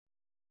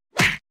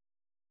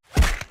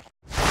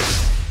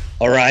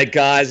All right,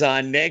 guys,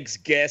 our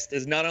next guest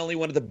is not only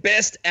one of the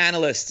best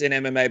analysts in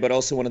MMA, but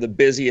also one of the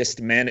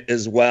busiest men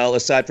as well.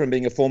 Aside from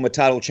being a former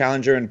title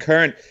challenger and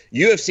current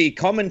UFC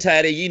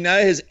commentator, you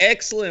know his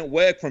excellent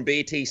work from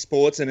BT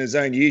Sports and his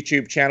own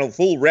YouTube channel,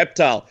 Full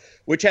Reptile,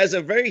 which has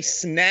a very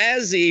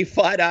snazzy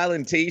Fight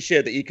Island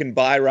t-shirt that you can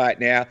buy right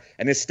now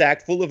and is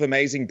stacked full of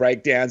amazing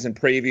breakdowns and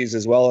previews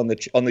as well on the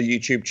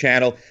YouTube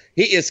channel.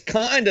 He is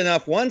kind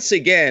enough, once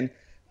again,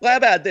 well, how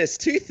about this?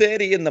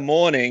 2:30 in the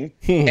morning,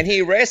 and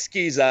he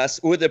rescues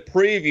us with a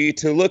preview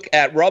to look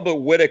at Robert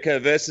Whittaker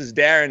versus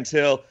Darren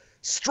Till,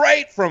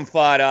 straight from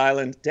Fight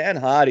Island. Dan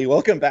Hardy,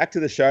 welcome back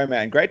to the show,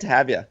 man. Great to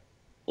have you.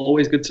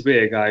 Always good to be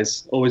here,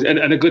 guys. Always, and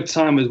a good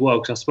time as well,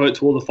 because I spoke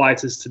to all the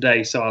fighters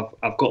today, so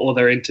I've got all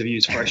their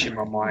interviews fresh in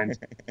my mind.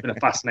 It's been a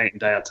fascinating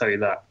day, I'll tell you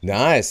that.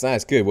 Nice,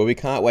 good. Well, we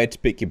can't wait to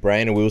pick your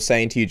brain, and we were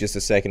saying to you just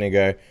a second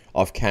ago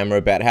off camera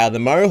about how the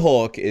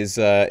Mohawk is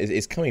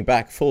coming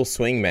back full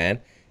swing, man.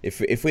 If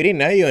we didn't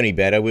know you any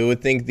better, we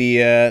would think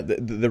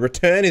the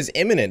return is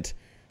imminent.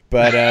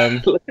 But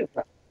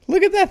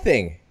look at that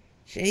thing.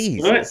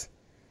 Jeez. Right.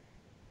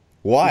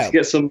 Wild.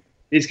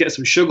 Need to get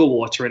some sugar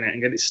water in it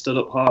and get it stood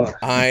up hard.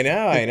 I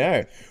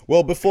know.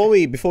 Well, before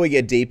we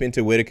get deep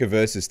into Whittaker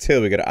versus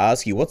Till, we got to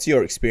ask you, what's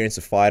your experience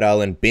of Fight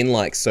Island been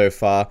like so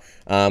far?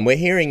 We're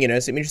hearing,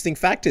 some interesting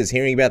factors,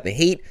 hearing about the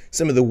heat,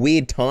 some of the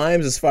weird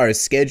times as far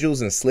as schedules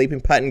and sleeping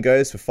pattern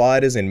goes for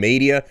fighters and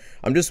media.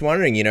 I'm just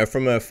wondering,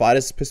 from a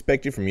fighter's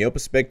perspective, from your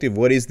perspective,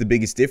 what is the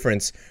biggest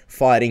difference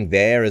fighting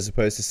there as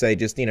opposed to, say,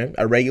 just,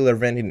 a regular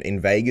event in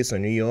Vegas or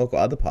New York or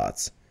other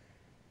parts?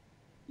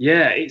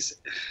 Yeah,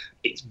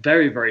 it's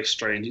very, very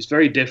strange. It's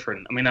very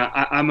different. I mean,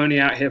 I'm only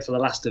out here for the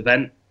last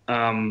event.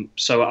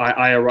 So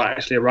I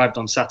actually arrived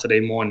on Saturday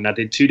morning. I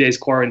did 2 days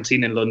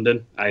quarantine in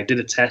London. I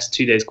did a test,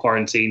 2 days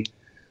quarantine.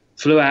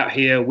 Flew out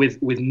here with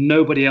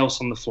nobody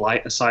else on the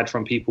flight aside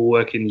from people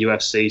working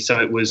UFC.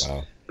 So it was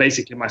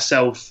basically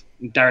myself,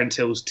 Darren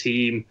Till's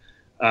team,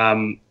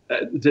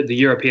 the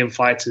European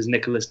fighters,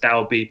 Nicholas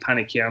Dalby,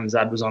 Panic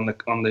Yamzad was on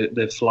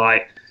the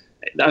flight.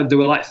 There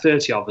were like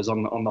 30 of us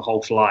on the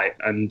whole flight,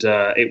 and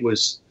it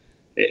was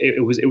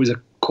a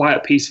quite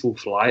a peaceful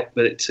flight,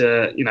 but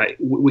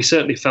we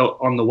certainly felt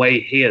on the way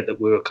here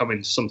that we were coming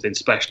to something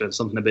special and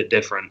something a bit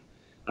different.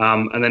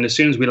 And then as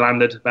soon as we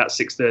landed, about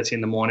 6:30 in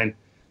the morning,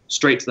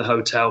 straight to the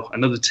hotel,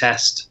 another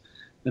test,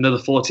 another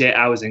 48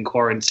 hours in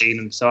quarantine.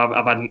 And so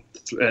I've had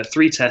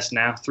 3 tests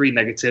now, 3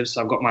 negatives.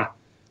 So I've got my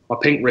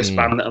pink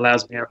wristband that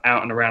allows me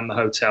out and around the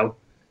hotel.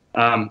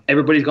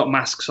 Everybody's got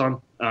masks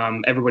on.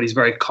 Everybody's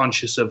very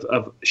conscious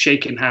of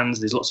shaking hands.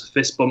 There's lots of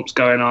fist bumps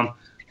going on.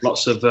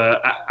 Lots of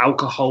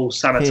alcohol,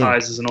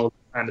 sanitizers, and all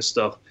that kind of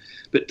stuff.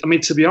 But, I mean,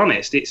 to be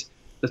honest, it's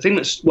the thing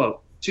that's,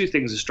 well, 2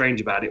 things are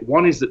strange about it.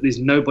 One is that there's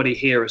nobody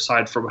here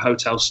aside from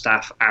hotel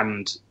staff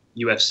and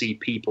UFC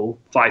people,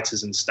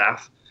 fighters and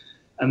staff.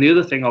 And the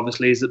other thing,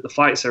 obviously, is that the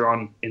fights are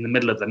on in the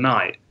middle of the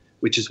night,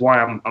 which is why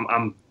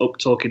I'm up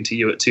talking to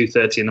you at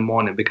 2:30 in the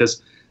morning,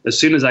 because as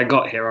soon as I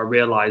got here, I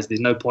realized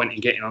there's no point in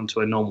getting onto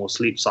a normal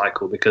sleep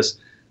cycle because,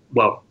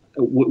 well,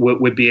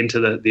 we'd be into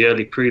the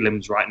early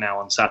prelims right now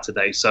on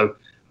Saturday. So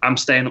I'm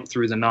staying up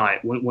through the night.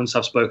 Once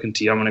I've spoken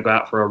to you, I'm going to go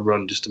out for a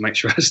run just to make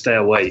sure I stay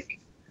awake.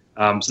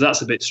 So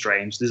that's a bit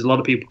strange. There's a lot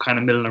of people kind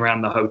of milling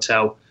around the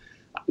hotel.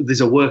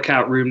 There's a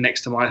workout room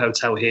next to my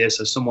hotel here,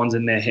 so someone's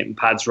in there hitting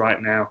pads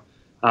right now.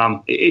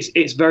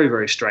 It's very,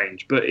 very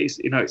strange, but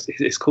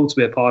it's cool to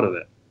be a part of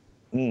it.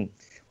 Mm.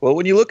 Well,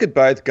 when you look at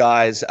both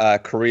guys'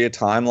 career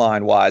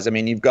timeline-wise, I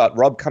mean, you've got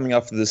Rob coming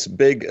off this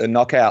big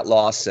knockout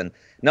loss, and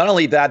not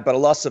only that, but a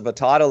loss of a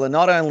title, and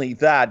not only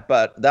that,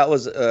 but that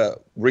was a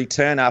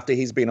return after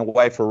he's been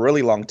away for a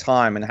really long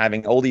time and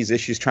having all these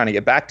issues trying to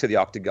get back to the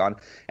octagon.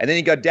 And then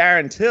you got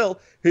Darren Till,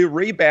 who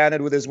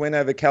rebounded with his win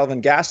over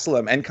Kelvin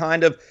Gastelum and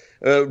kind of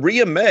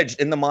re-emerged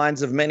in the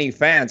minds of many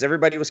fans.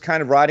 Everybody was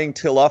kind of writing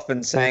Till off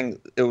and saying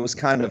it was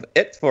kind of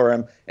it for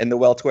him in the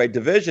welterweight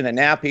division. And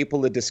now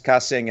people are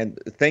discussing and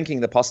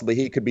thinking that possibly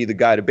he could be the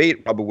guy to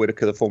beat Robert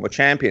Whittaker, the former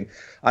champion.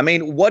 I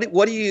mean, what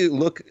do you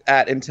look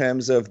at in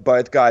terms of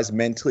both guys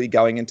mentally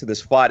going into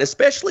this fight,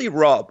 especially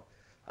Rob,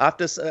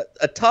 after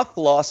a tough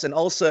loss and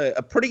also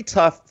a pretty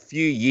tough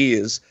few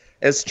years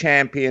as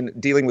champion,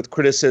 dealing with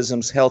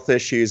criticisms, health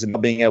issues, and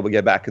not being able to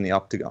get back in the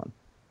octagon?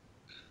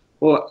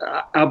 Well,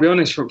 I'll be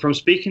honest, from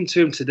speaking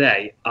to him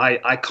today,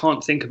 I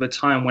can't think of a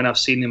time when I've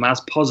seen him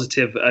as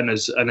positive and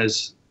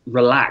as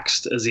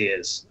relaxed as he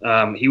is.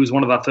 He was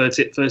one of our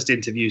first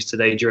interviews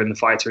today during the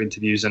fighter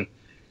interviews, and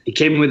he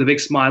came in with a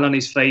big smile on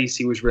his face.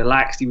 He was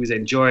relaxed. He was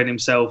enjoying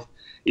himself.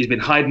 He's been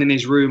hiding in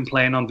his room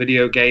playing on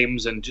video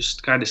games and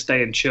just kind of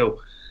staying chill.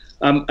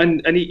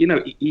 And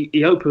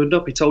he opened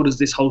up. He told us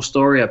this whole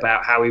story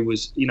about how he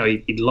was,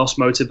 he'd lost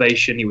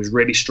motivation. He was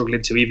really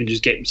struggling to even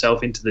just get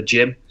himself into the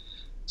gym.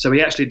 So he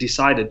actually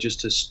decided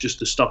just to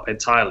stop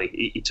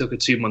entirely. He took a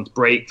 2-month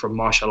break from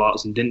martial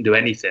arts and didn't do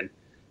anything.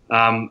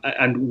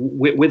 And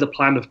with a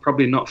plan of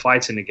probably not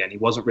fighting again. He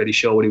wasn't really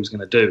sure what he was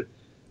going to do.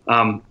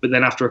 But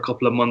then after a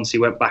couple of months, he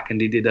went back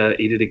and he did a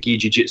gi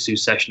jiu-jitsu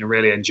session and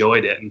really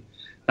enjoyed it. And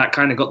that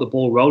kind of got the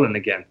ball rolling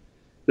again.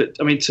 But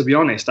I mean, to be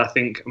honest, I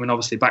mean,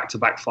 obviously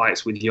back-to-back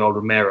fights with Yoel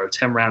Romero,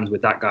 10 rounds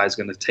with that guy is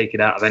going to take it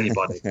out of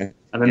anybody.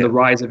 And then the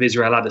rise of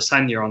Israel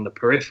Adesanya on the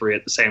periphery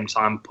at the same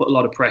time put a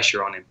lot of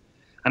pressure on him.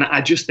 And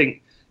I just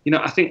think,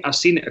 I think I've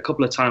seen it a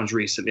couple of times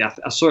recently.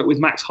 I saw it with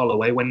Max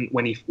Holloway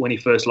when he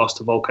first lost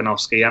to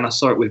Volkanovski, and I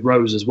saw it with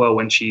Rose as well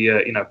when she,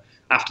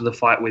 after the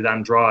fight with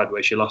Andrade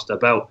where she lost her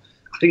belt.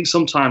 I think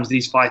sometimes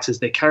these fighters,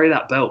 they carry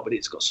that belt, but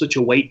it's got such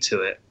a weight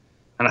to it.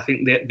 And I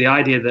think the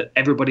idea that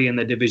everybody in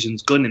the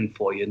division's gunning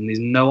for you and there's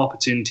no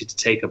opportunity to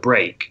take a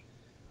break,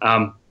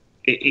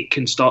 it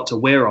can start to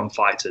wear on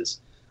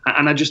fighters.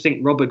 And I just think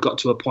Robert got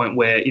to a point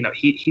where,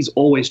 he's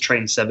always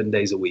trained 7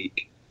 days a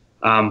week.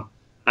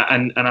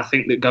 And I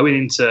think that going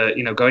into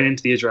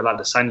the Israel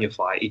Adesanya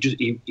fight,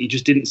 he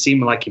just didn't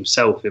seem like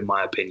himself, in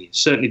my opinion.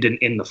 Certainly didn't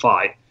in the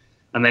fight.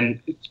 And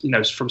then,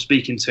 from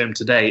speaking to him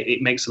today,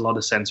 it makes a lot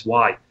of sense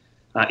why.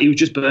 He was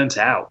just burnt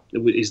out,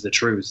 is the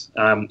truth.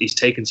 He's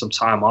taken some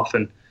time off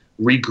and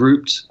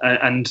regrouped.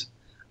 And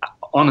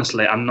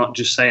honestly, I'm not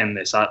just saying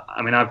this. I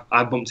mean,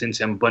 I've bumped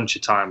into him a bunch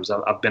of times.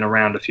 I've been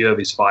around a few of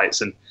his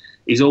fights, and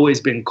he's always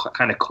been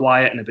kind of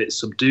quiet and a bit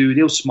subdued.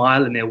 He'll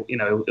smile and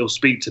he'll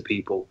speak to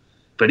people.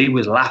 But he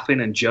was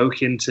laughing and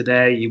joking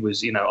today. He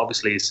was,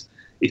 obviously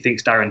he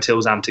thinks Darren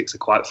Till's antics are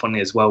quite funny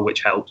as well,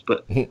 which helps.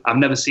 But I've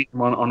never seen him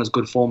on as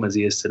good form as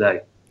he is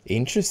today.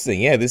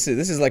 Interesting. Yeah, this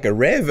is like a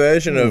rare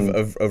version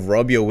of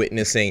Rob you're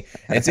witnessing.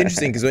 And it's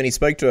interesting because when he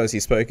spoke to us, he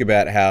spoke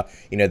about how,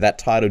 that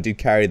title did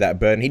carry that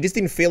burden. He just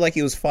didn't feel like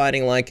he was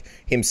fighting like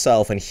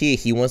himself. And here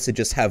he wants to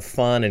just have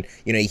fun. And,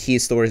 you hear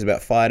stories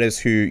about fighters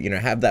who,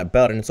 have that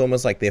belt. And it's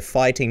almost like they're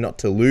fighting not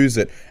to lose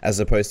it as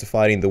opposed to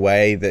fighting the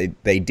way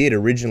they did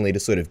originally to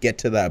sort of get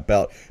to that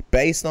belt.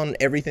 Based on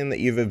everything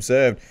that you've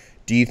observed,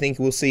 do you think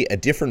we'll see a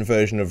different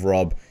version of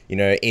Rob,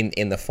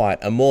 in the fight,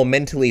 a more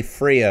mentally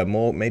freer,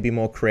 maybe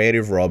more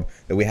creative Rob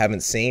that we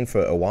haven't seen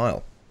for a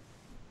while?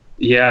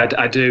 Yeah,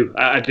 I do.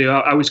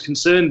 I was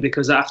concerned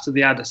because after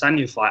the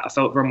Adesanya fight, I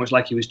felt very much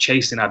like he was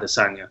chasing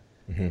Adesanya.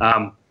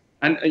 Mm-hmm.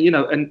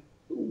 And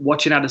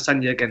watching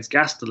Adesanya against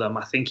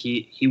Gastelum, I think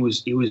he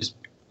was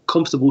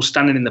comfortable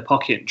standing in the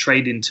pocket and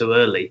trading too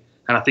early,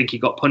 and I think he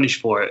got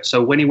punished for it.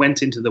 So when he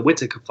went into the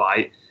Whittaker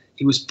fight,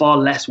 he was far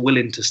less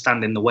willing to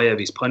stand in the way of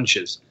his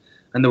punches.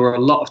 And there were a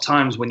lot of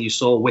times when you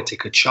saw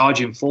Whittaker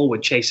charging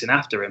forward, chasing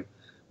after him,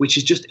 which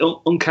is just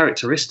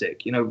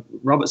uncharacteristic.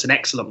 Robert's an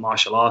excellent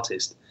martial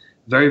artist,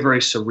 very,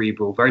 very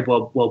cerebral, very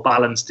well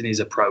balanced in his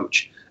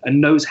approach,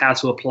 and knows how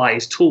to apply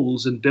his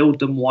tools and build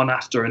them one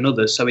after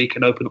another so he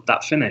can open up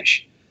that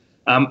finish.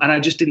 And I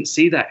just didn't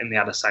see that in the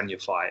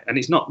Adesanya fight. And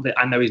it's not that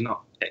I know he's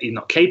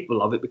not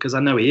capable of it, because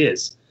I know he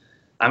is.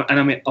 And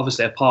I mean,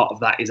 obviously, a part of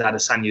that is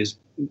Adesanya's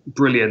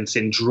brilliance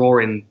in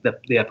drawing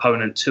the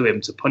opponent to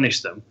him to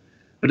punish them.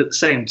 But at the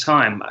same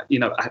time,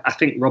 I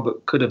think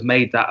Robert could have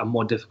made that a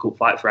more difficult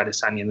fight for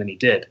Adesanya than he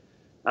did.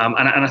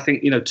 And I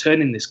think,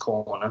 turning this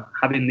corner,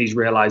 having these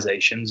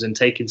realizations and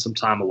taking some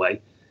time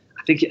away,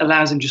 I think it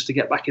allows him just to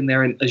get back in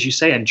there and, as you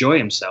say, enjoy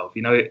himself.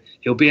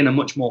 He'll be in a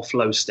much more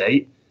flow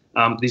state.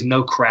 There's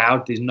no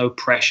crowd. There's no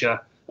pressure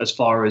as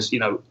far as,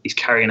 he's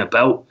carrying a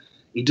belt.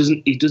 He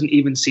doesn't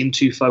even seem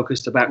too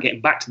focused about getting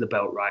back to the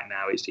belt right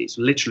now. It's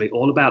literally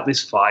all about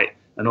this fight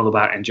and all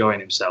about enjoying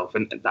himself.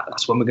 And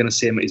that's when we're going to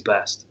see him at his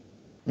best.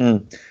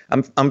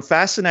 I'm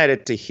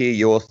fascinated to hear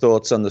your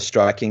thoughts on the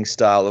striking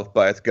style of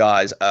both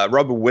guys.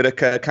 Robert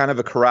Whittaker, kind of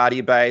a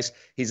karate base.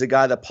 He's a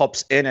guy that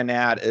pops in and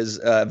out, is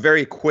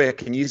very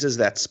quick and uses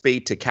that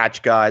speed to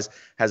catch guys,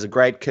 has a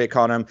great kick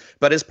on him,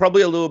 but is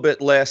probably a little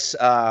bit less,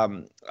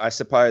 I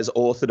suppose,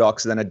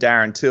 orthodox than a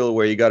Darren Till,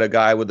 where you got a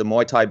guy with a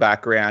Muay Thai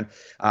background,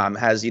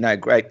 has,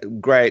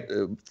 great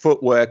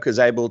footwork, is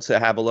able to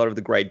have a lot of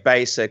the great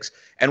basics.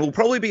 And we'll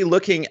probably be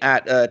looking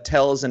at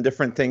tells and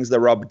different things that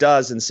Rob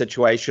does in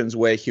situations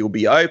where he'll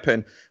be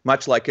open,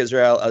 much like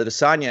Israel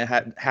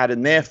Adesanya had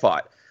in their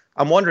fight.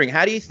 I'm wondering,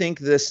 how do you think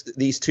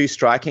these two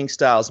striking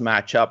styles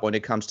match up when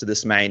it comes to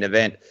this main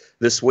event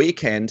this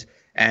weekend?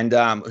 And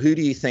who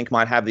do you think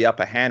might have the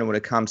upper hand when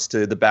it comes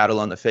to the battle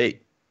on the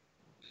feet?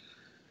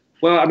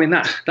 Well, I mean,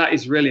 that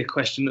is really a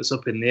question that's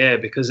up in the air,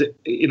 because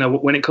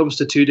when it comes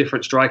to two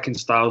different striking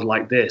styles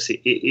like this,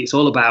 it's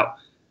all about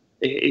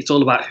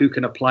who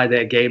can apply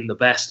their game the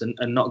best and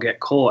not get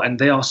caught. And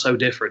they are so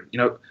different.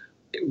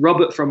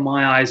 Robert, from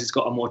my eyes, has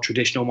got a more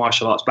traditional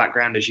martial arts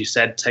background, as you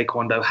said,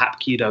 Taekwondo,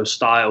 Hapkido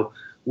style,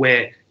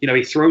 where,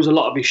 he throws a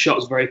lot of his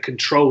shots very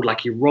controlled,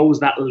 like he rolls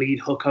that lead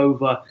hook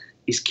over,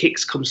 his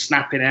kicks come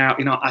snapping out.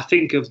 I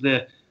think of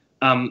the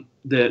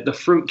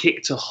front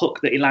kick to hook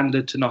that he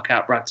landed to knock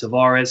out Brad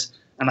Tavares,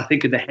 and I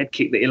think of the head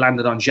kick that he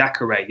landed on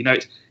Jacare.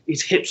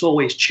 His hips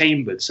always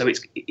chambered, so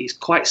it's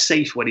quite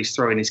safe when he's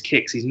throwing his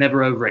kicks. He's never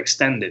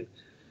overextended.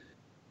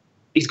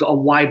 He's got a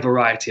wide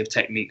variety of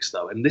techniques,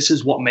 though, and this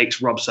is what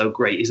makes Rob so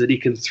great, is that he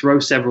can throw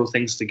several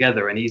things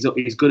together, and he's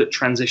good at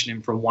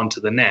transitioning from one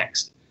to the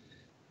next.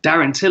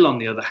 Darren Till, on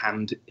the other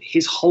hand,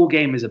 his whole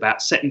game is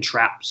about setting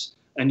traps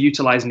and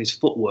utilizing his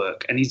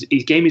footwork, and his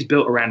game is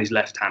built around his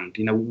left hand.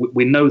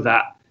 We know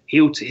that.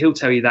 He'll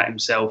tell you that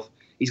himself.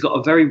 he's got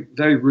a very,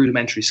 very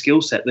rudimentary skill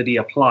set that he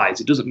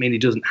applies. It doesn't mean he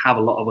doesn't have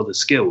a lot of other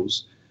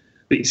skills.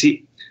 But you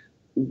see,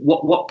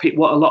 what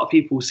a lot of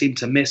people seem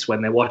to miss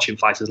when they're watching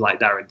fighters like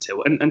Darren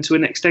Till, and to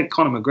an extent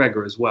Conor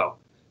McGregor as well,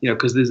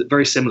 because there's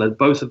very similar.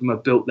 Both of them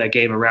have built their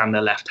game around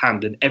their left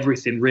hand, and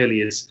everything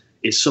really is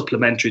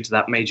supplementary to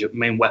that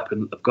main weapon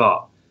that they've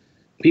got.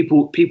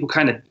 People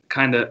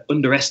kind of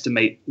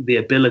underestimate the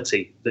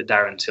ability that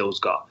Darren Till's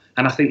got,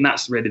 and I think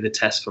that's really the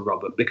test for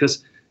Robert,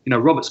 because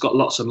Robert's got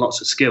lots and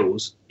lots of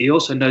skills. He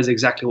also knows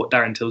exactly what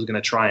Darren Till's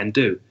going to try and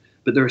do,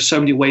 but there are so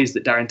many ways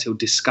that Darren Till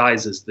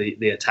disguises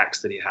the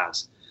attacks that he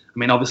has. I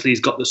mean, obviously, he's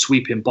got the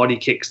sweeping body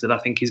kicks that I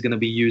think he's going to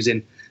be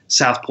using.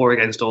 Southpaw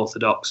against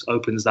orthodox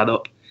opens that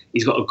up.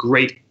 He's got a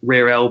great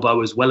rear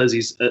elbow as well as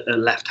his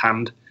left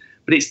hand.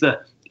 But it's the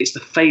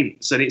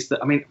feints,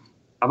 and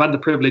I've had the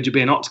privilege of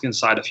being octagon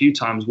side a few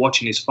times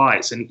watching his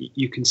fights, and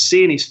you can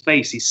see in his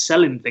face he's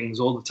selling things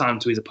all the time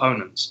to his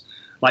opponents.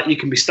 Like, you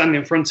can be standing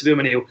in front of him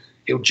and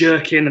he'll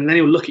jerk in, and then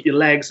he'll look at your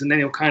legs, and then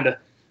he'll kind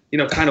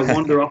of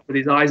wander off with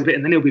his eyes a bit,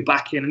 and then he'll be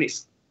back in, and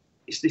it's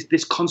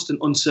this constant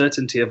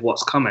uncertainty of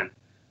what's coming.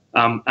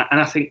 And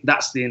I think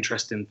that's the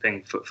interesting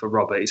thing for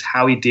Robert, is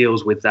how he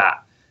deals with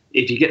that.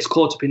 If he gets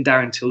caught up in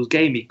Darren Till's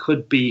game, he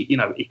could be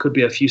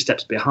a few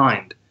steps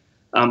behind.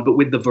 But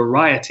with the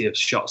variety of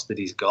shots that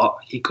he's got,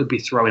 he could be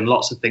throwing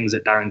lots of things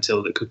at Darren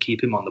Till that could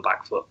keep him on the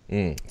back foot.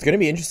 It's going to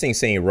be interesting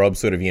seeing Rob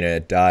sort of,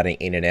 darting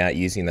in and out,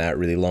 using that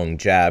really long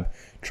jab,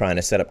 trying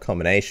to set up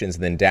combinations,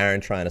 and then Darren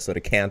trying to sort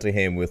of counter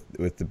him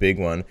with the big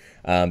one.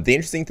 The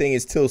interesting thing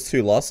is Till's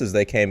 2 losses,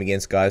 they came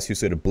against guys who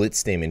sort of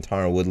blitzed him in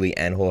Tyron Woodley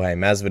and Jorge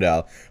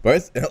Masvidal.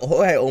 Both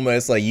Jorge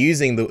almost like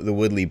using the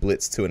Woodley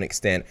blitz to an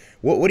extent.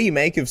 What do you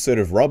make of sort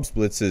of Rob's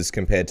blitzes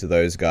compared to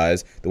those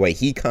guys, the way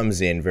he comes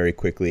in very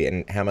quickly,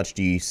 and how much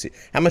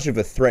of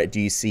a threat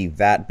do you see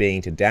that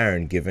being to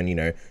Darren,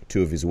 given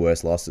 2 of his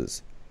worst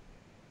losses?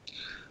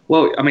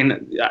 Well, I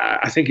mean,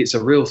 I think it's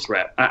a real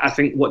threat. I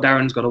think what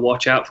Darren's got to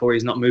watch out for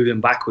is not moving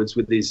backwards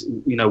with his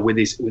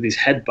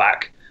head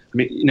back. I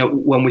mean,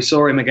 when we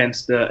saw him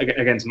against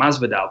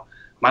Masvidal,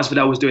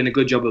 Masvidal was doing a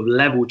good job of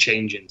level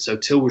changing. So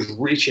Till was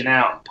reaching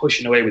out and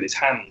pushing away with his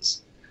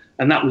hands,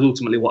 and that was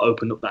ultimately what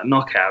opened up that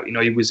knockout.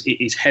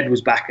 His head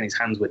was back and his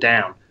hands were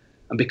down,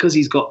 and because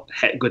he's got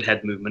good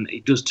head movement,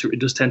 it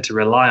does tend to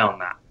rely on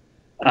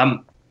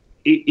that.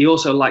 He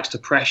also likes to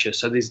pressure,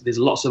 so there's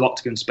lots of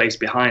octagon space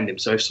behind him.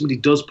 So if somebody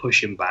does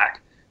push him back,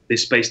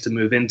 there's space to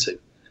move into.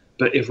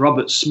 But if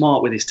Robert's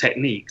smart with his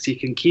techniques, he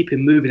can keep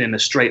him moving in a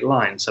straight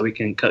line, so he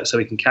can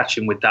catch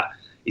him with that.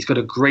 He's got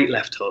a great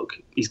left hook.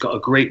 He's got a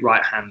great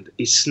right hand.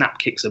 His snap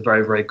kicks are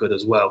very, very good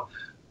as well.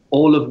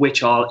 All of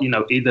which are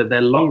either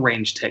their long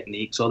range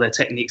techniques or they're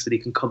techniques that he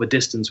can cover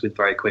distance with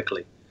very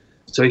quickly.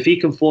 So if he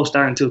can force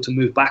Darren Till to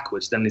move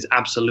backwards, then there's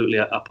absolutely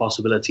a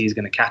possibility he's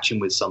going to catch him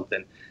with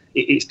something.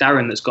 It's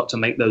Darren that's got to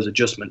make those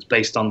adjustments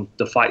based on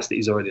the fights that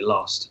he's already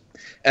lost.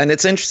 And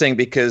it's interesting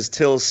because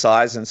Till's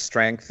size and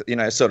strength,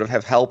 sort of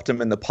have helped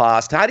him in the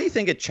past. How do you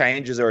think it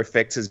changes or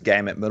affects his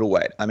game at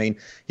middleweight? I mean,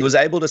 he was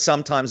able to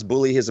sometimes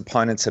bully his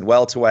opponents at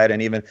welterweight and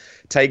even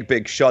take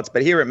big shots.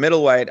 But here at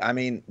middleweight, I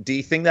mean, do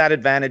you think that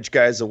advantage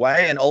goes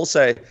away? And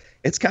also,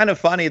 it's kind of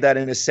funny that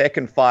in his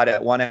second fight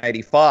at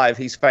 185,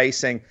 he's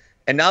facing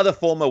another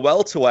former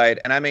welterweight.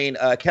 And I mean,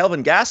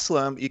 Kelvin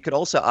Gastelum, you could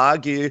also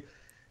argue,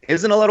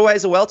 isn't a lot of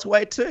ways a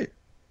welterweight too.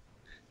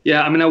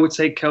 Yeah, I mean, I would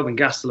say Kelvin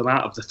Gastelum,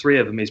 out of the 3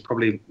 of them, is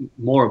probably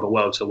more of a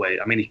welterweight.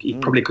 I mean, he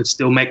probably could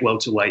still make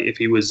welterweight if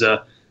he was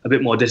a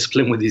bit more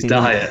disciplined with his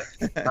diet.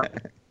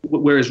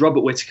 Whereas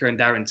Robert Whittaker and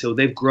Darren Till,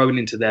 they've grown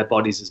into their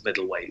bodies as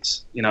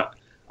middleweights.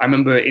 I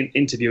remember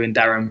interviewing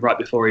Darren right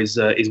before his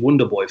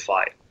Wonder Boy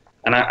fight,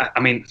 and I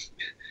mean,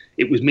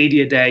 it was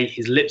media day.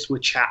 His lips were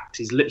chapped.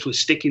 His lips were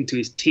sticking to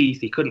his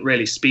teeth. He couldn't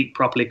really speak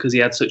properly because he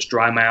had such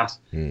dry mouth.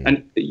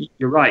 And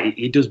you're right,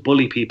 he does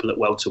bully people at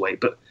welterweight.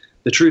 But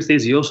the truth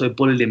is, he also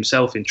bullied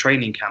himself in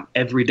training camp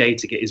every day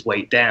to get his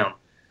weight down.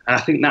 And I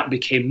think that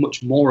became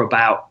much more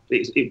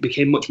it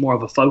became much more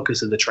of a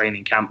focus of the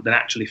training camp than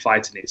actually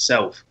fighting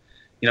itself.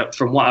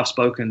 From what I've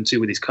spoken to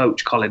with his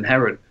coach, Colin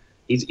Heron,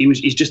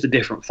 he's just a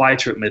different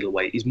fighter at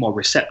middleweight. He's more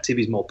receptive.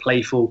 He's more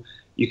playful.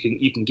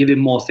 You can give him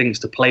more things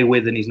to play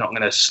with, and he's not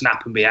going to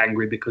snap and be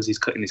angry because he's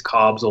cutting his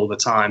carbs all the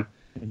time.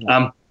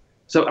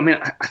 So I mean,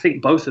 I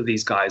think both of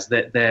these guys,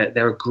 they're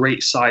a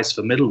great size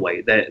for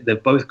middleweight.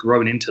 They've both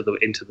grown into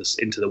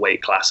the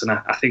weight class, and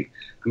I think,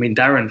 I mean,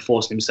 Darren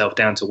forced himself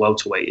down to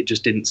welterweight. It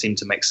just didn't seem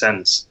to make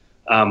sense,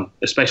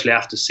 especially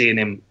after seeing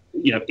him,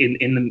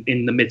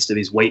 in the midst of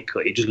his weight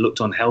cut. He just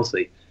looked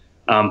unhealthy.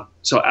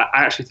 So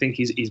I actually think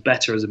he's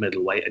better as a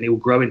middleweight, and he will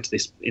grow into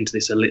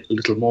this a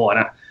little more.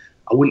 And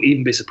I wouldn't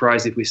even be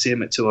surprised if we see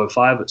him at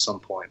 205 at some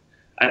point.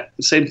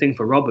 The same thing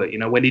for Robert.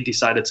 When he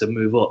decided to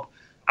move up,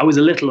 I was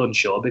a little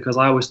unsure because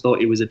I always thought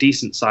he was a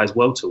decent sized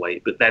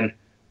welterweight. But then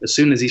as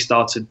soon as he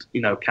started,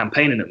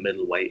 campaigning at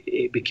middleweight,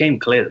 it became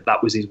clear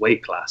that was his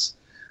weight class.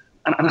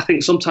 And I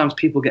think sometimes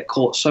people get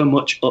caught so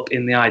much up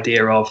in the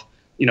idea of,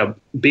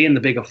 being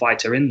the bigger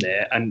fighter in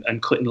there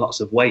and cutting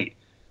lots of weight.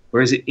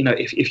 Whereas,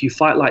 if you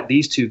fight like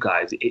these two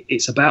guys,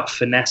 it's about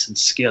finesse and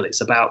skill.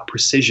 It's about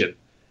precision.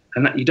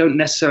 And that you don't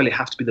necessarily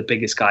have to be the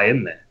biggest guy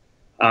in there.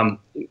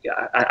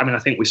 I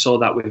think we saw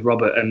that with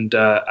Robert and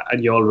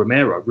Yoel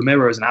Romero.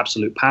 Romero is an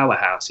absolute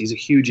powerhouse. He's a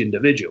huge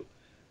individual.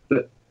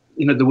 But,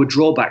 there were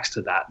drawbacks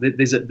to that.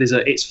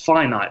 It's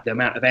finite, the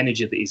amount of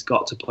energy that he's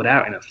got to put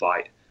out in a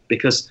fight,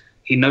 because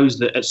he knows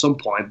that at some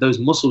point those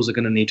muscles are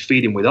going to need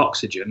feeding with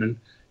oxygen, and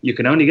you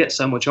can only get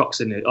so much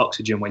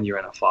oxygen when you're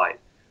in a fight.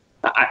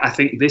 I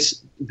think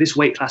this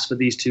weight class for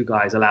these two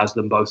guys allows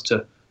them both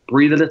to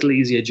breathe a little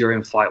easier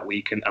during fight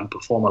week and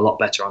perform a lot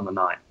better on the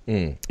night.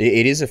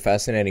 It is a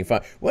fascinating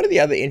fight. One of the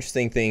other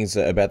interesting things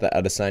about the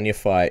Adesanya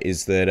fight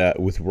is that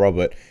with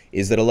Robert,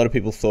 is that a lot of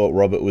people thought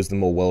Robert was the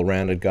more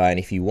well-rounded guy, and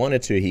if he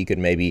wanted to, he could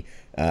maybe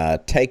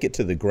take it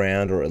to the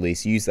ground or at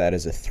least use that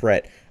as a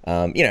threat.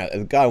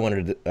 The guy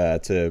wanted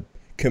to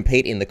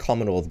compete in the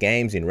Commonwealth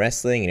Games in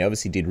wrestling, and he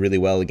obviously did really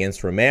well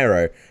against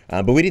Romero,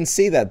 but we didn't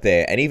see that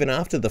there. And even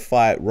after the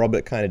fight,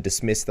 Robert kind of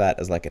dismissed that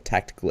as like a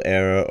tactical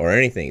error or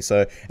anything.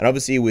 So, and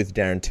obviously with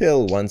Darren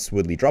Till, once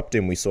Woodley dropped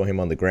him, we saw him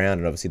on the ground,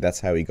 and obviously that's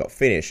how he got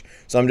finished.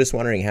 So I'm just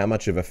wondering how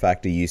much of a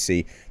factor you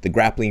see the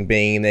grappling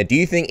being in there. Do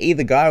you think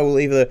either guy will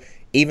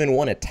even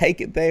want to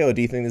take it there, or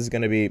do you think this is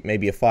going to be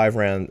maybe a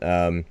 5-round,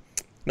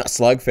 not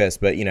slugfest,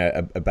 but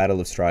a battle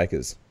of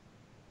strikers?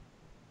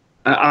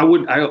 I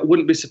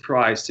wouldn't be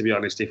surprised, to be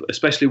honest,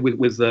 especially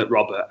with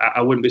Robert.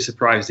 I wouldn't be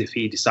surprised if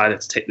he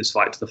decided to take this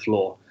fight to the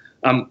floor.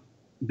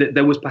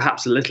 There was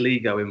perhaps a little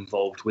ego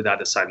involved with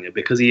Adesanya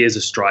because he is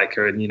a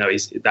striker, and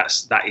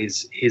that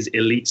is his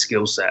elite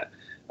skill set.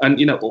 And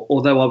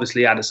although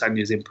obviously Adesanya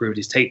has improved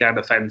his takedown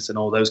defense and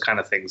all those kind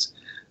of things,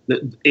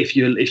 that if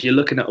you're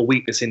looking at a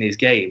weakness in his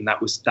game,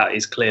 that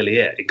is clearly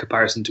it in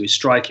comparison to his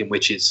striking,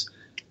 which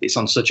it's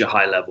on such a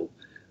high level.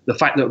 The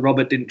fact that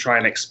Robert didn't try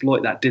and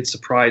exploit that did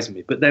surprise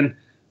me. But then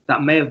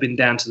that may have been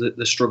down to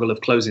the struggle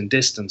of closing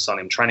distance on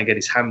him, trying to get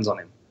his hands on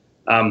him.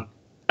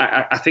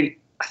 I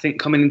think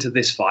coming into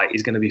this fight,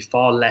 he's going to be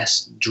far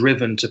less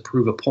driven to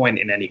prove a point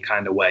in any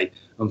kind of way,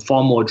 and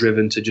far more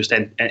driven to just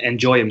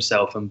enjoy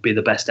himself and be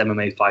the best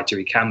MMA fighter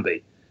he can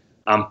be.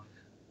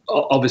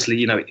 Obviously,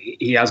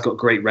 he has got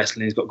great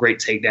wrestling. He's got great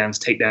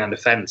takedown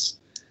defense.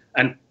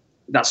 And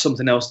that's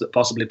something else that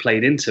possibly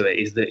played into it,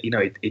 is that,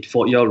 he'd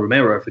fought Yoel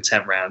Romero for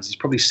 10 rounds. He's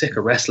probably sick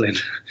of wrestling.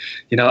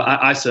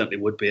 I certainly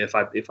would be if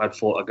I'd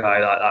fought a guy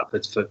like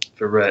that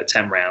for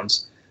 10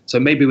 rounds. So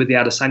maybe with the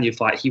Adesanya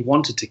fight, he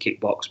wanted to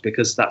kickbox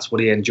because that's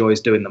what he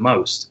enjoys doing the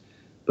most.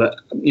 But,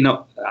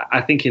 I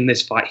think in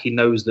this fight, he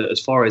knows that as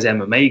far as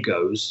MMA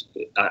goes,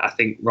 I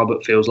think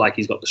Robert feels like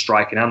he's got the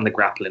striking and the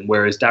grappling,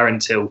 whereas Darren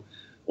Till,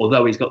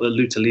 although he's got the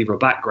luta livre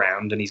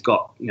background and he's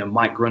got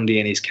Mike Grundy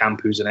in his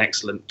camp, who's an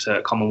excellent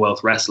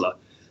Commonwealth wrestler,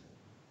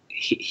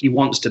 he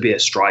wants to be a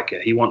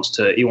striker. He wants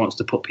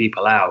to put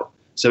people out.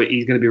 So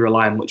he's going to be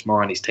relying much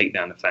more on his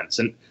takedown defense.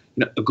 And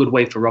a good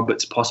way for Robert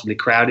to possibly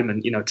crowd him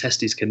and test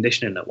his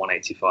conditioning at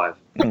 185.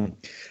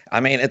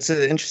 I mean, it's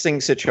an interesting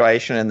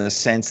situation in the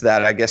sense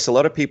that I guess a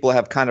lot of people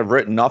have kind of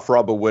written off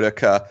Robert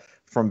Whittaker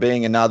from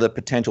being another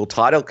potential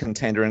title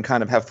contender and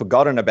kind of have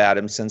forgotten about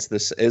him since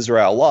this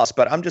Israel loss.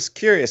 But I'm just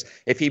curious,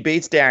 if he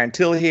beats Darren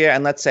Till here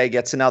and let's say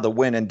gets another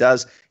win and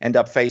does end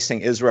up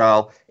facing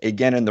Israel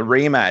again in the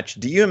rematch,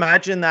 do you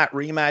imagine that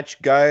rematch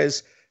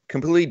goes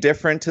completely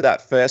different to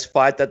that first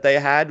fight that they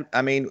had?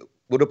 I mean,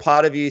 would a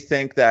part of you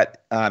think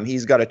that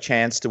he's got a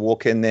chance to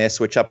walk in there,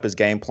 switch up his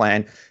game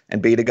plan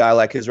and beat a guy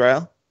like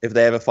Israel if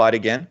they ever fight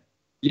again?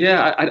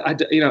 Yeah,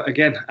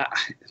 again,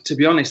 to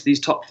be honest, these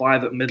top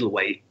 5 at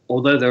middleweight,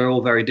 although they're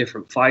all very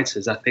different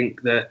fighters, I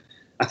think they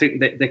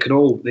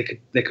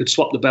could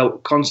swap the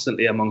belt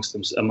constantly amongst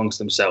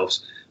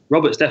themselves.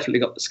 Robert's definitely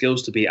got the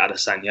skills to beat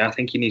Adesanya. I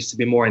think he needs to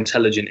be more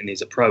intelligent in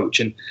his approach,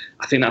 and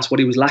I think that's what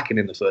he was lacking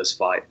in the first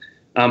fight.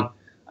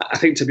 I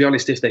think, to be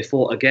honest, if they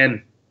fought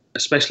again,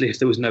 especially if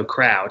there was no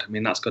crowd, I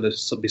mean, that's got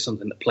to be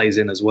something that plays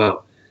in as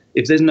well.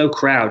 If there's no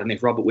crowd and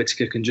if Robert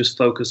Whittaker can just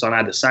focus on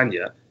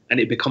Adesanya and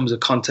it becomes a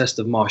contest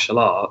of martial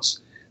arts,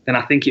 then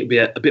I think it'd be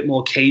a bit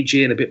more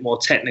cagey and a bit more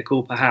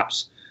technical,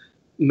 perhaps.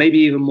 Maybe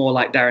even more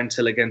like Darren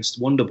Till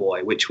against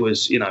Wonderboy, which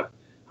was,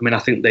 I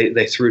think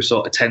they threw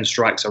sort of 10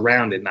 strikes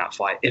around in that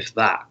fight, if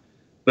that.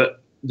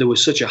 But there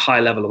was such a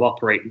high level of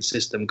operating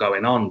system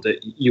going on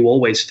that you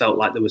always felt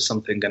like there was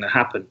something going to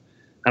happen.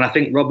 And I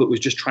think Robert was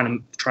just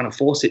trying to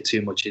force it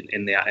too much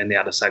in the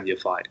Adesanya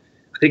fight.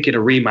 I think in a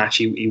rematch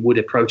he would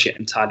approach it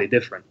entirely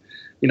different.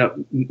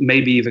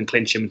 Maybe even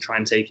clinch him and try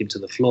and take him to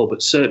the floor,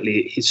 but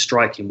certainly his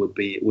striking would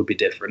be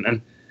different.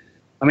 And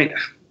I mean,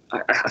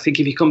 I think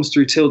if he comes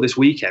through Till this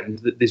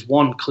weekend, there's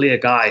one clear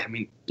guy. I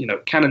mean,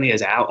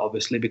 Cannonier's out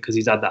obviously because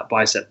he's had that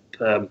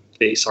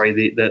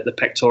the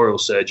pectoral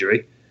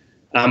surgery.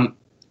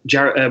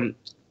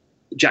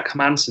 Jack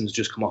Hermansson's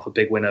just come off a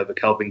big win over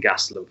Kelvin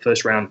Gastelum,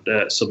 first round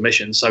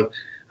submission. So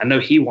I know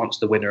he wants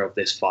the winner of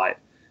this fight,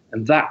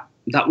 and that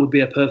would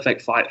be a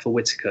perfect fight for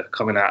Whittaker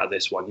coming out of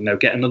this one.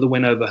 Get another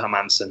win over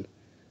Hermansson.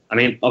 I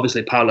mean,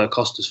 obviously Paulo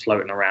Costa's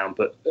floating around,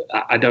 but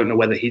I don't know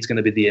whether he's going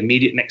to be the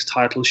immediate next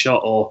title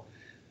shot or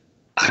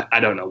I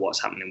don't know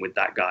what's happening with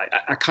that guy.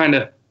 I kind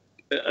of,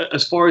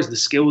 as far as the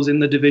skills in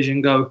the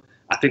division go,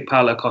 I think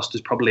Paulo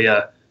Costa's probably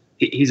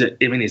he's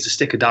a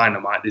stick of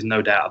dynamite. There's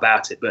no doubt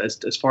about it. But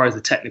as far as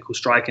the technical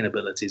striking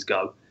abilities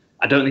go,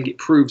 I don't think it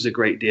proves a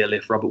great deal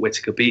if Robert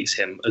Whittaker beats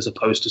him, as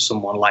opposed to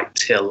someone like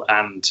Till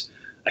and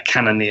a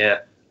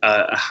Cannonier,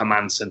 a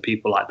Hermansson,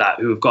 people like that,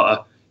 who have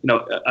got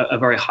a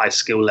very high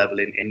skill level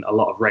in a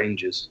lot of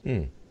ranges.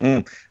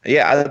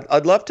 Yeah,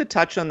 I'd love to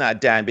touch on that,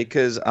 Dan,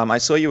 because I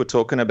saw you were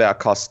talking about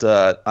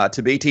Costa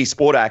to BT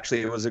Sport,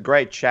 actually. It was a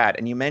great chat.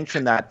 And you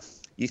mentioned that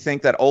you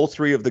think that all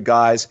three of the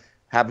guys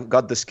have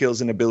got the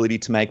skills and ability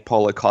to make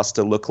Paulo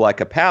Costa look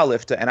like a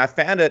powerlifter. And I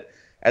found it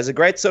as a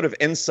great sort of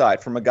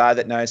insight from a guy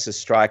that knows his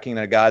striking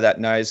and a guy that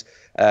knows,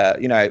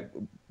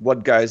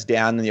 what goes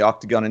down in the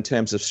octagon in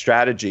terms of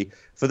strategy.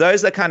 For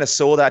those that kind of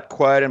saw that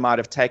quote and might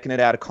have taken it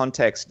out of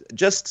context,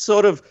 just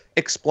sort of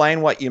explain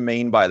what you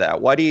mean by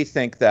that. Why do you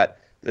think that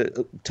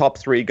the top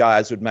three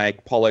guys would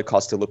make Paulo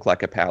Costa look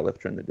like a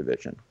powerlifter in the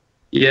division?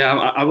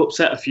 Yeah, I've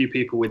upset a few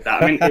people with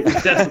that. I mean, it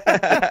was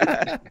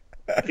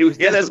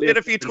definitely... there's been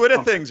a few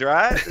Twitter things,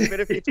 right? There's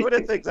been a few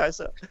Twitter things I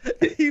saw.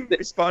 You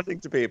responding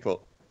to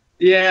people.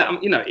 Yeah,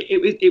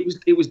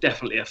 it was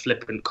definitely a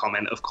flippant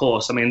comment, of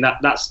course. I mean,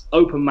 that's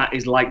open mat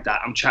is like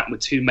that. I'm chatting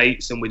with two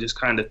mates and we're just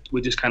kind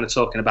of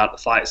talking about the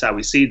fights, how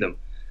we see them.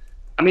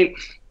 I mean,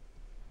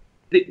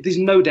 there's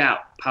no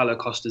doubt Paulo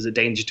Costa's a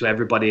danger to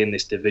everybody in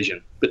this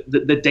division. But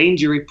the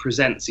danger he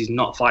presents is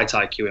not fight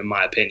IQ, in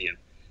my opinion.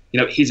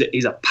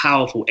 He's a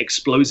powerful,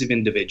 explosive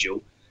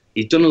individual.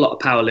 He's done a lot of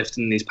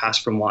powerlifting in his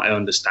past, from what I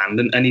understand,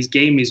 and his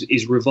game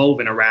is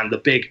revolving around the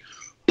big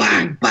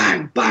bang,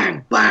 bang,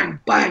 bang, bang,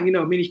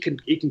 bang.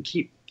 He can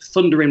keep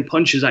thundering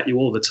punches at you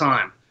all the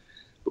time.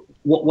 But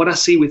what I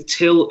see with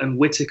Till and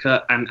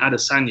Whittaker and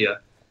Adesanya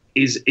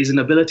is an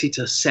ability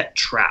to set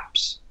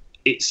traps.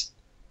 It's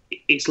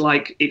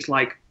like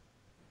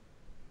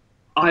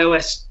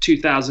iOS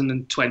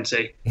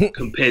 2020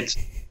 compared to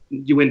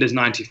Windows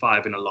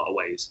 95 in a lot of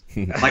ways.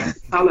 Like,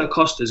 Paulo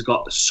Costa's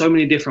got so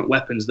many different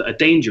weapons that are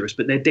dangerous,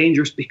 but they're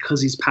dangerous because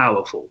he's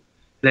powerful.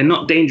 They're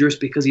not dangerous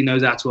because he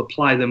knows how to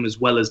apply them as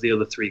well as the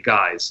other three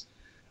guys.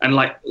 And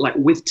like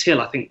with Till,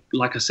 I think,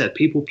 like I said,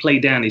 people play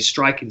down his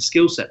striking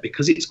skill set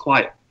because it's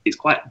quite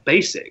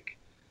basic.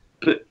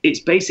 But it's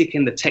basic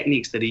in the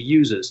techniques that he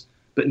uses,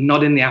 but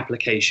not in the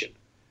application.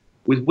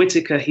 With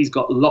Whittaker, he's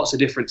got lots of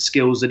different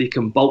skills that he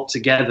can bolt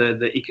together,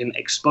 that he can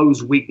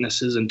expose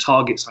weaknesses and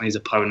targets on his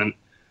opponent.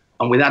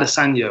 And with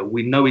Adesanya,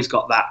 we know he's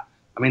got that.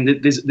 I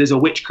mean, there's a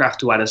witchcraft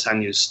to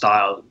Adesanya's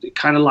style,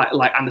 kind of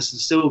like Anderson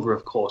Silva,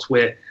 of course,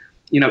 where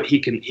he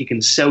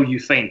can sell you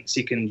feints.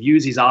 He can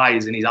use his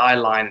eyes and his eye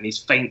line and his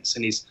feints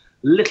and his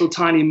little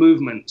tiny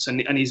movements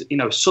and his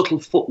subtle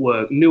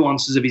footwork,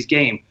 nuances of his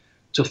game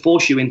to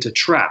force you into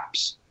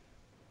traps.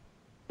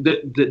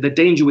 The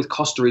danger with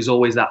Costa is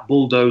always that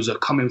bulldozer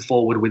coming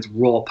forward with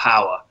raw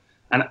power,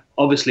 and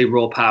obviously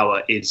raw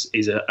power is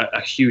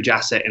a huge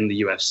asset in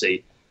the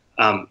UFC,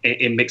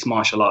 in mixed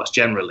martial arts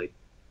generally.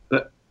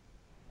 But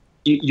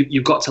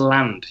you've got to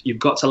land. You've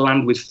got to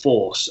land with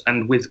force,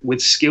 and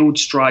with skilled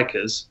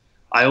strikers.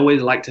 I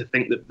always like to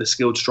think that the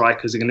skilled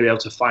strikers are going to be able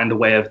to find a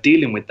way of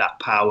dealing with that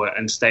power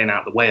and staying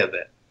out of the way of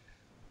it.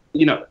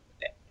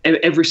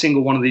 Every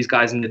single one of these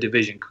guys in the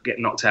division could get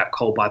knocked out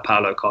cold by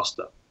Paulo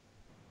Costa.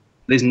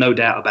 There's no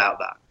doubt about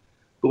that.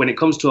 But when it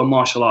comes to a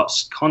martial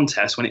arts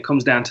contest, when it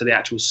comes down to the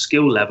actual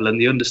skill level and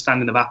the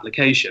understanding of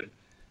application,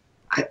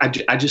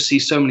 I just see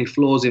so many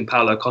flaws in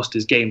Paulo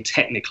Costa's game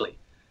technically.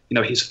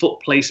 His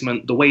foot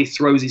placement, the way he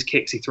throws his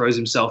kicks, he throws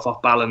himself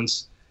off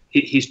balance.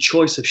 His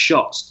choice of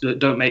shots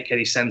don't make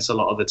any sense a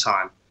lot of the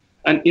time.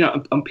 And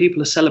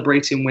people are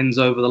celebrating wins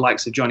over the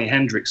likes of Johnny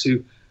Hendricks,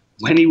 who,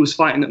 when he was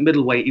fighting at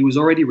middleweight, he was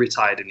already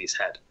retired in his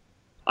head.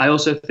 I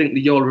also think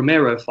the Yoel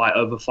Romero fight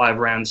over 5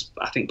 rounds,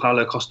 I think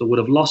Paulo Costa would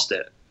have lost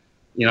it.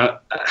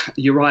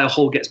 Uriah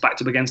Hall gets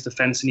backed up against the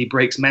fence and he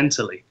breaks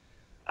mentally.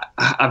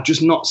 I've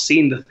just not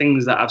seen the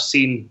things that I've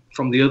seen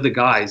from the other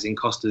guys in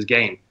Costa's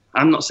game.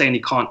 I'm not saying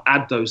he can't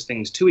add those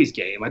things to his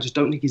game. I just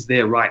don't think he's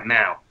there right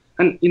now.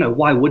 And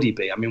why would he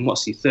be? I mean,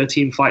 what's he,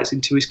 13 fights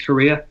into his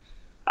career?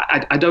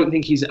 I don't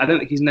think he's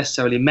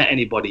necessarily met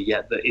anybody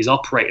yet that is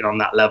operating on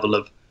that level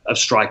of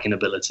striking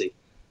ability.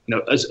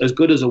 As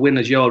good as a win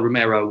as Yoel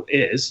Romero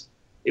is,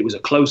 it was a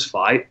close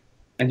fight,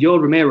 and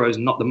Yoel Romero is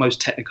not the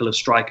most technical of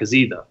strikers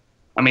either.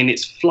 I mean,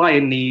 it's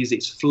flying knees,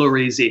 it's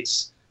flurries,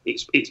 it's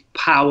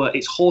power,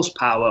 it's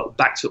horsepower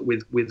backed up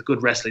with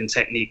good wrestling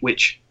technique,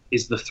 which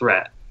is the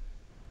threat.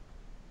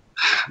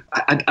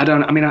 I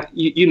don't. I mean,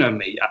 you know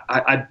me.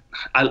 I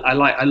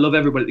love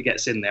everybody that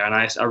gets in there, and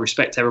I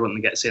respect everyone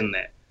that gets in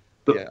there.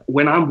 But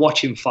when I'm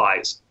watching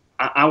fights,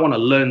 I want to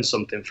learn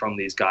something from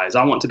these guys.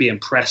 I want to be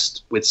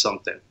impressed with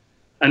something.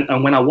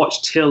 And when I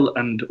watch Till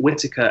and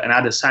Whittaker and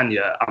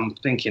Adesanya, I'm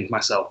thinking to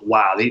myself,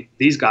 wow,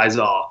 these guys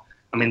are.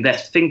 I mean, they're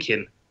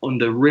thinking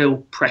under real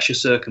pressure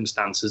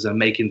circumstances and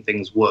making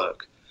things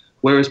work.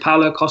 Whereas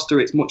Paulo Costa,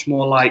 it's much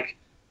more like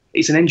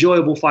it's an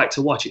enjoyable fight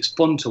to watch. It's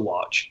fun to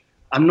watch.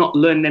 I'm not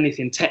learning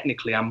anything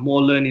technically. I'm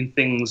more learning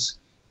things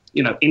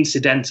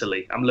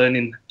incidentally. I'm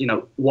learning,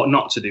 what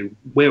not to do,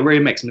 where he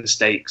makes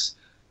mistakes,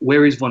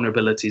 where his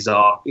vulnerabilities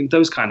are,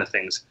 those kind of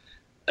things.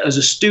 As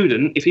a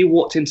student, if he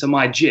walked into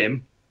my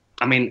gym,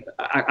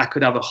 I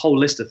could have a whole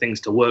list of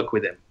things to work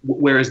with him.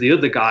 Whereas the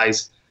other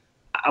guys,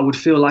 I would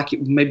feel like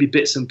it maybe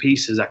bits and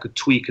pieces I could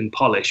tweak and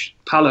polish.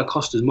 Paulo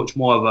Costa is much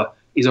more of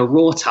he's a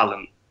raw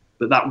talent,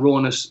 but that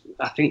rawness,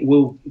 I think,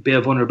 will be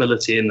a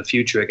vulnerability in the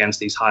future against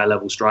these higher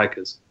level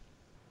strikers.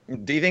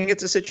 Do you think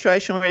it's a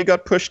situation where he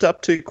got pushed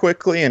up too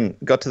quickly and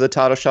got to the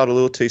title shot a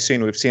little too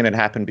soon? We've seen it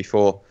happen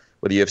before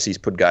where the UFC's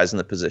put guys in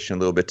the position a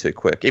little bit too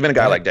quick. Even a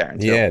guy like Darren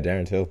Till. Yeah,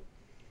 Darren Till.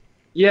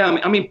 Yeah,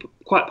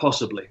 quite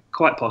possibly.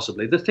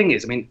 The thing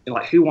is,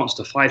 who wants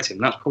to fight him?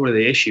 That's probably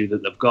the issue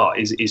that they've got,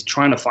 is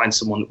trying to find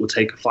someone that will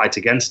take a fight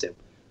against him.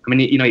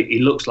 He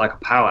looks like a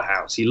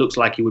powerhouse. He looks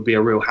like he would be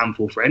a real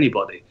handful for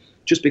anybody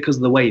just because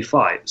of the way he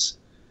fights.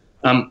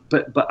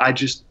 But I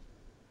just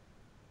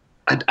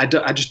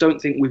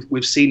don't think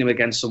we've seen him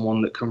against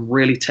someone that can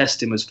really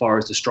test him as far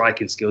as the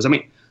striking skills.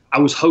 I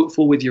was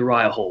hopeful with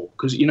Uriah Hall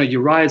because,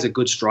 Uriah's a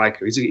good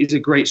striker. He's a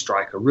great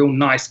striker, real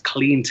nice,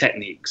 clean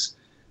techniques.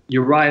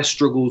 Uriah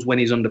struggles when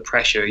he's under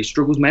pressure. He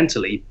struggles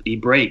mentally. He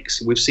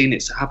breaks. We've seen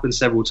it happen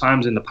several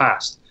times in the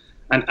past.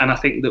 And I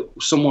think that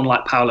someone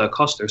like Paulo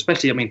Costa,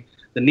 especially,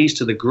 the knees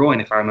to the groin,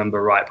 if I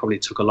remember right, probably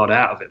took a lot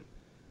out of him.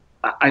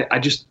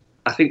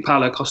 I think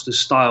Paulo Costa's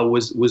style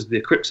was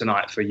the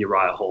kryptonite for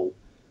Uriah Hall.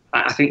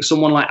 I think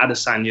someone like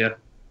Adesanya,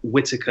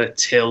 Whittaker,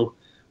 Till,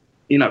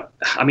 even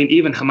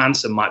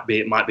Hermansson might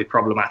be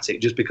problematic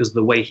just because of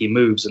the way he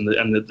moves and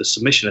the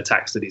submission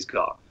attacks that he's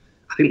got.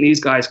 I think these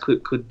guys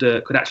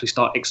could actually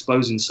start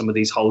exposing some of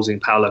these holes in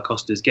Paulo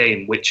Costa's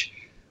game, which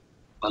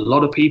a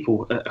lot of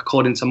people,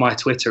 according to my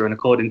Twitter and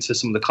according to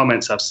some of the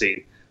comments I've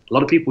seen, a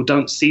lot of people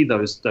don't see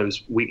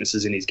those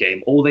weaknesses in his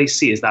game. All they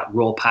see is that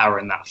raw power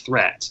and that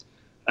threat.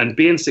 And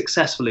being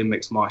successful in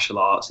mixed martial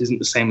arts isn't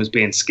the same as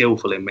being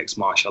skillful in mixed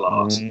martial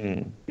arts.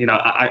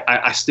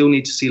 I still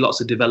need to see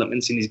lots of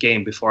developments in his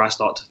game before I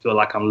start to feel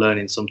like I'm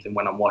learning something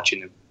when I'm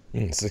watching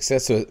him.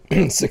 Success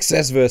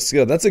versus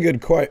skill. That's a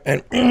good quote.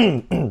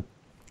 And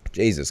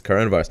Jesus,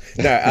 coronavirus.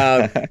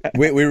 No,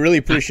 we really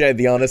appreciate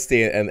the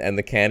honesty and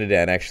the candor.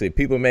 And actually,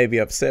 people may be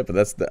upset, but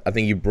I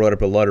think you brought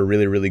up a lot of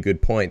really, really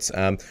good points.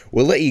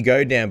 We'll let you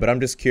go, Dan, but I'm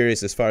just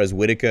curious as far as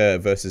Whittaker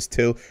versus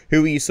Till,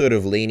 who are you sort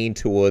of leaning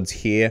towards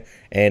here?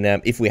 And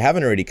if we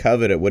haven't already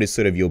covered it, what is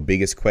sort of your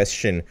biggest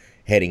question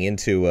heading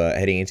into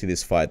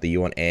this fight that you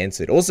want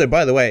answered? Also,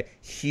 by the way,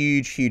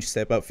 huge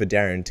step up for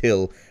Darren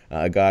Till,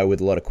 a guy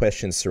with a lot of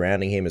questions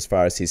surrounding him as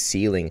far as his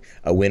ceiling.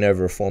 A win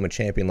over a former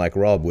champion like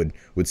Rob would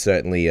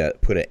certainly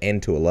put an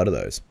end to a lot of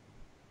those.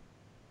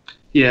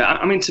 Yeah,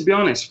 to be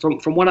honest,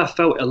 from what I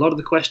felt, a lot of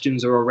the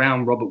questions are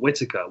around Robert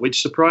Whittaker,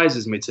 which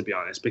surprises me, to be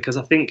honest, because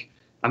I think,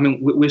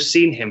 we've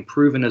seen him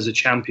proven as a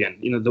champion.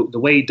 The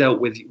way he dealt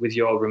with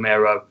Yoel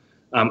Romero,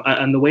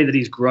 and the way that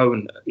he's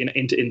grown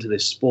into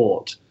this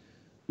sport.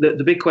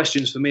 The big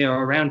questions for me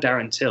are around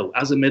Darren Till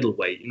as a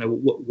middleweight.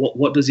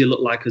 What does he look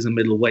like as a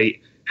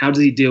middleweight? How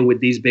does he deal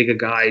with these bigger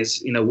guys?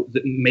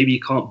 That maybe you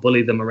can't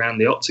bully them around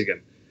the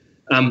octagon.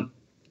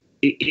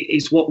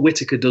 It's what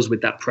Whittaker does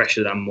with that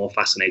pressure that I'm more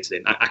fascinated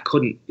in. I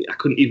couldn't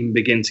even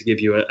begin to give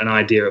you an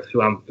idea of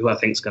who I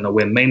think is going to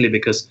win, mainly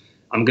because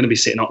I'm going to be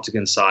sitting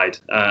octagon side,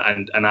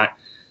 and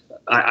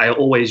I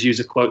always use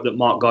a quote that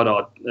Mark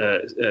Goddard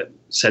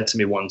said to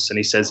me once, and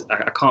he says,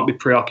 "I can't be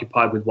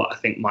preoccupied with what I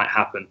think might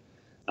happen."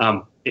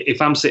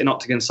 If I'm sitting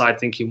octagon side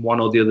thinking one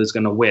or the other is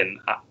going to win,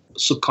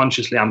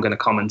 subconsciously I'm going to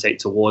commentate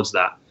towards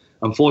that.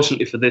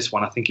 Unfortunately for this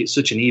one, I think it's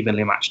such an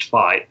evenly matched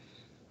fight.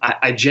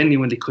 I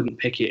genuinely couldn't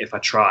pick it if I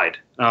tried.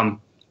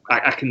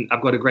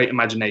 I've got a great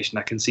imagination.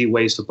 I can see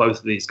ways for both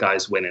of these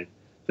guys winning.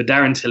 For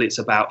Darren Till, it's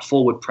about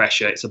forward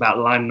pressure. It's about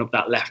lining up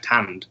that left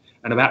hand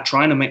and about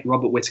trying to make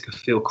Robert Whittaker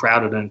feel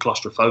crowded and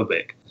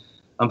claustrophobic.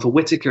 And for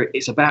Whittaker,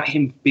 it's about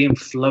him being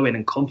flowing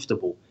and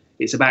comfortable.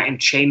 It's about him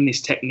chaining his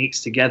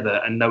techniques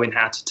together and knowing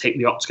how to take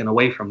the octagon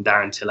away from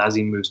Darren Till as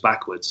he moves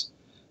backwards.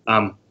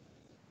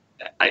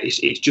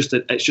 It's just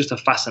a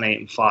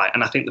fascinating fight,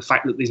 and I think the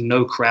fact that there's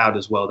no crowd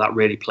as well, that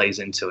really plays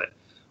into it.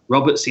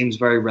 Robert seems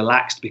very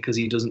relaxed because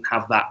he doesn't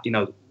have that,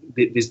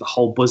 there's the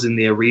whole buzz in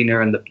the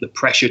arena and the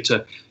pressure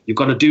to, you've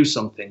got to do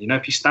something.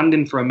 If you're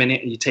standing for a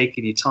minute and you're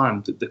taking your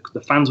time,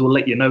 the fans will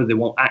let you know they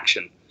want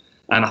action,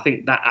 and I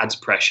think that adds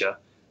pressure.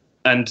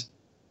 And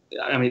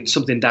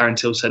something Darren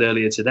Till said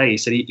earlier today, he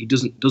said he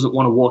doesn't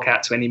want to walk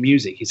out to any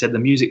music. He said the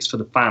music's for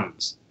the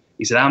fans.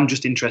 He said, I'm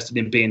just interested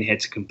in being here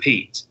to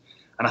compete.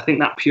 And I think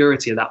that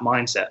purity of that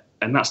mindset,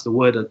 and that's the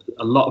word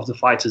a lot of the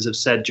fighters have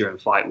said during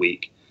fight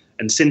week.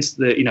 And since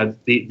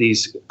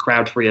these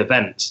crowd-free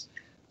events,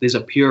 there's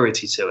a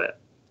purity to it.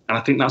 And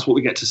I think that's what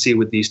we get to see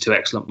with these two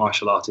excellent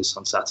martial artists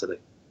on Saturday.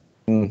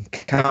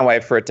 Can't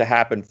wait for it to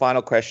happen.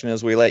 Final question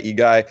as we let you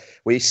go.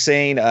 We've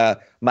seen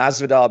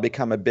Masvidal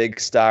become a big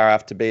star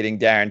after beating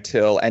Darren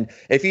Till. And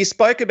if you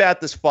spoke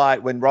about this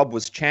fight when Rob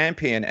was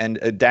champion and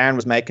Darren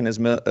was making his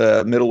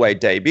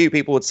middleweight debut,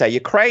 people would say, you're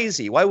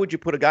crazy. Why would you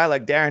put a guy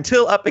like Darren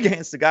Till up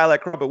against a guy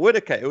like Robert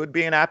Whittaker? It would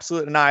be an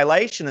absolute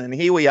annihilation. And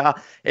here we are.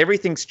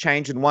 Everything's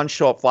changed in one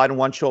short fight and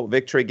one short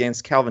victory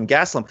against Kelvin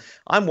Gastelum.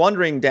 I'm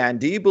wondering, Dan,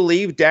 do you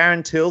believe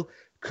Darren Till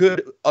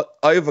could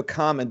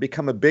overcome and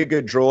become a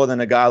bigger draw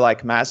than a guy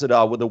like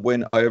Masvidal with a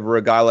win over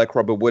a guy like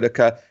Robert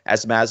Whittaker,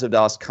 as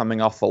Masvidal's coming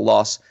off a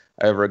loss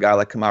over a guy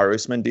like Kamaru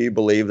Usman? Do you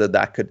believe that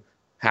that could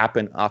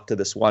happen after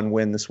this one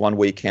win, this one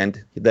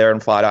weekend there in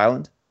Fight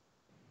Island?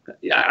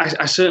 Yeah,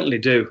 I certainly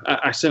do.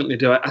 I certainly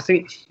do. I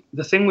think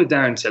the thing with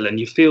Darren Till, and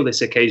you feel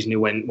this occasionally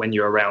when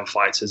you're around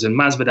fighters, and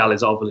Masvidal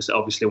is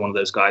obviously one of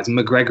those guys, and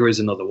McGregor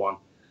is another one.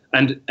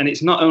 And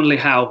it's not only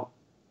how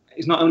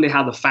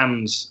the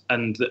fans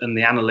and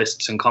the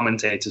analysts and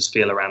commentators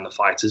feel around the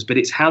fighters, but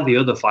it's how the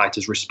other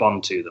fighters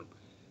respond to them.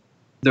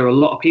 There are a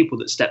lot of people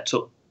that stepped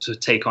up to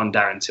take on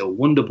Darren Till.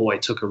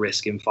 Wonderboy took a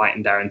risk in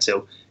fighting Darren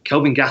Till.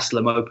 Kelvin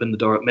Gastelum opened the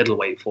door at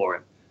middleweight for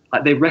him.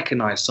 Like, they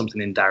recognize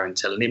something in Darren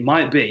Till, and it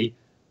might be,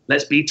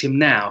 let's beat him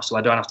now so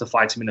I don't have to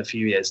fight him in a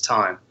few years'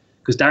 time,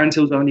 because Darren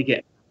Till's only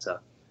getting better.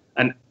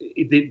 And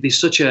there's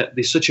such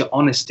a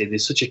honesty,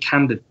 there's such a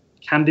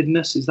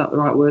candidness, is that the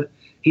right word?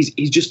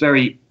 He's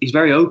very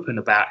open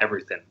about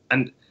everything,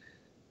 and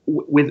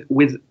with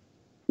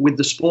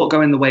the sport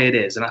going the way it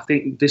is, and I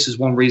think this is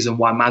one reason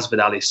why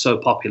Masvidal is so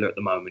popular at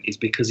the moment, is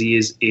because he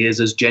is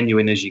as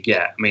genuine as you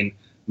get. I mean,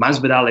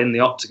 Masvidal in the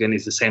octagon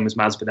is the same as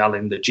Masvidal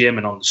in the gym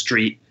and on the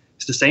street.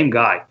 It's the same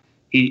guy.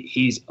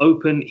 He's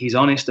open, he's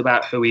honest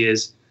about who he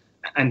is,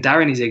 and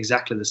Darren is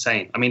exactly the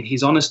same. I mean,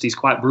 his honesty is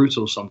quite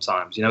brutal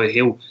sometimes. You know,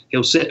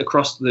 he'll sit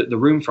across the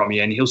room from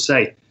you and he'll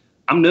say,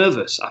 I'm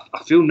nervous.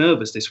 I feel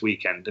nervous this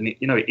weekend. And,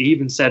 he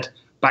even said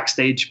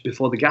backstage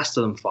before the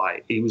Gastelum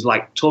fight, he was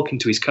like talking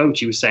to his coach.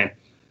 He was saying,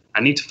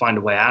 I need to find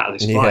a way out of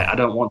this fight. I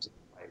don't want to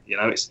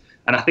fight.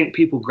 And I think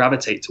people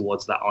gravitate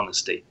towards that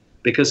honesty,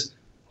 because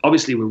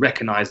obviously we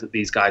recognize that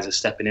these guys are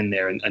stepping in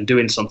there and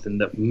doing something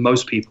that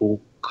most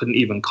people couldn't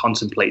even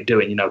contemplate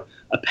doing,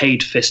 a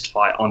paid fist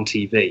fight on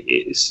TV.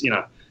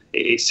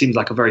 It seems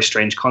like a very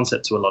strange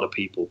concept to a lot of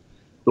people.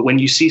 But when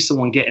you see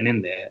someone getting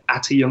in there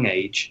at a young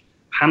age,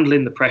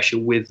 handling the pressure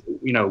with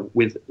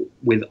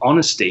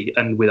honesty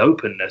and with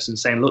openness, and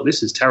saying, look,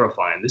 this is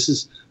terrifying. This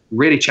is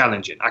really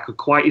challenging. I could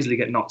quite easily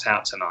get knocked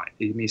out tonight.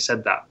 He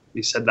said that.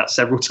 He said that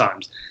several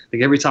times. I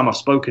think every time I've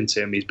spoken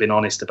to him, he's been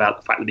honest about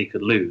the fact that he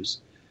could lose.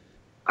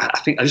 I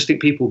just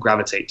think people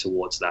gravitate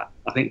towards that.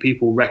 I think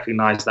people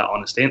recognize that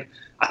honesty. And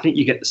I think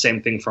you get the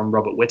same thing from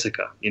Robert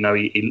Whittaker. He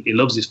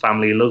loves his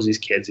family, he loves his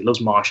kids, he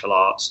loves martial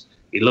arts,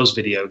 he loves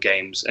video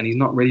games, and he's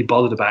not really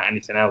bothered about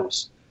anything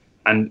else.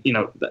 And,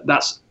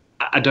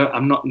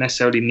 I'm not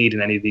necessarily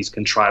needing any of these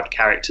contrived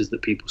characters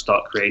that people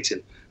start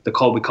creating, the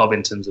Colby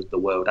Covingtons of the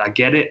world. I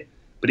get it,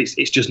 but it's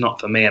just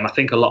not for me. And I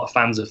think a lot of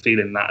fans are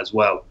feeling that as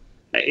well.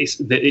 It's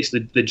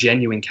the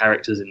genuine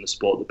characters in the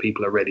sport that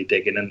people are really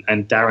digging,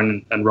 and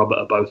Darren and Robert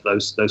are both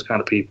those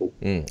kind of people.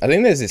 I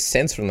think there's this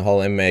sense from the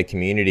whole MMA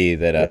community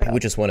that people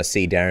just want to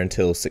see Darren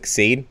Till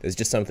succeed. There's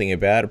just something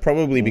about it,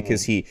 probably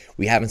because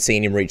we haven't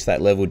seen him reach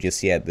that level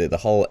just yet. The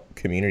whole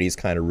community is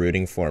kind of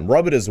rooting for him.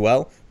 Robert as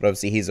well, but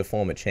obviously he's a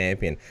former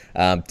champion.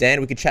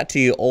 Dan, we could chat to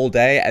you all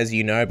day, as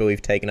you know, but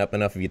we've taken up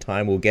enough of your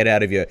time. We'll get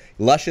out of your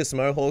luscious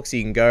mohawk so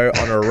you can go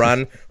on a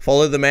run.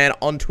 Follow the man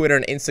on Twitter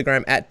and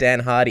Instagram at Dan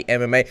Hardy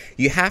MMA.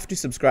 You have to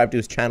subscribe to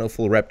his channel,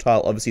 Full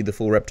Reptile. Obviously, the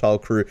Full Reptile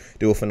crew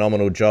do a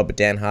phenomenal job. But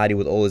Dan Hardy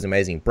with all his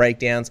amazing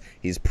breakdowns,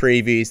 his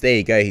previews. There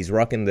you go. He's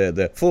rocking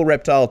the Full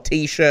Reptile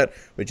t-shirt,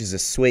 which is a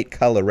sweet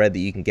color red that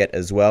you can get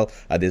as well.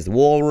 There's the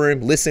War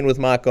Room, Listen with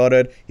Mark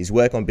Goddard, his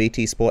work on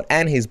BT Sport,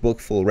 and his book,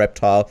 Full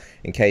Reptile,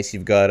 in case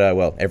you've got,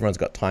 everyone's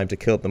got time to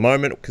kill at the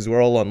moment because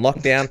we're all on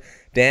lockdown.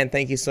 Dan,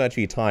 thank you so much for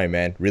your time,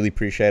 man. Really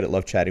appreciate it.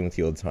 Love chatting with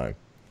you all the time.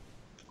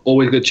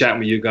 Always good chatting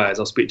with you guys.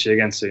 I'll speak to you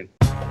again soon.